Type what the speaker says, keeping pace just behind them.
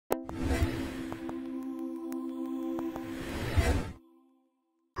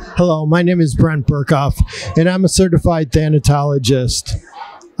Hello, my name is Brent Birkhoff, and I'm a certified thanatologist.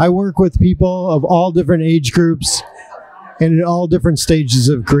 I work with people of all different age groups and in all different stages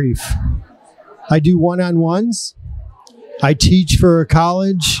of grief. I do one-on-ones, I teach for a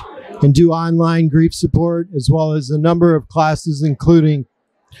college, and do online grief support, as well as a number of classes including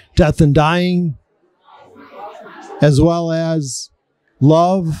death and dying, as well as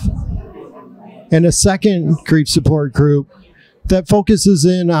love, and a second grief support group that focuses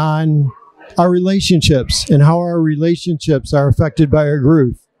in on our relationships and how our relationships are affected by our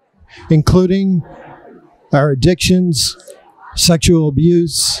grief, including our addictions, sexual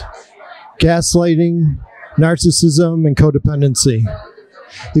abuse, gaslighting, narcissism, and codependency.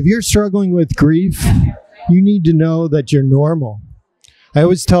 If you're struggling with grief, you need to know that you're normal. I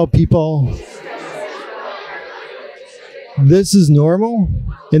always tell people, this is normal,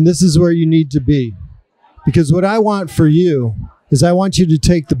 and this is where you need to be. Because what I want for you is I want you to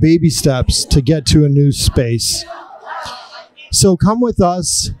take the baby steps to get to a new space. So come with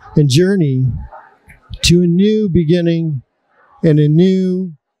us and journey to a new beginning and a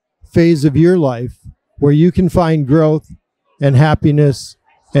new phase of your life where you can find growth and happiness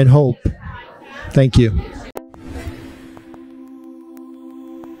and hope. Thank you.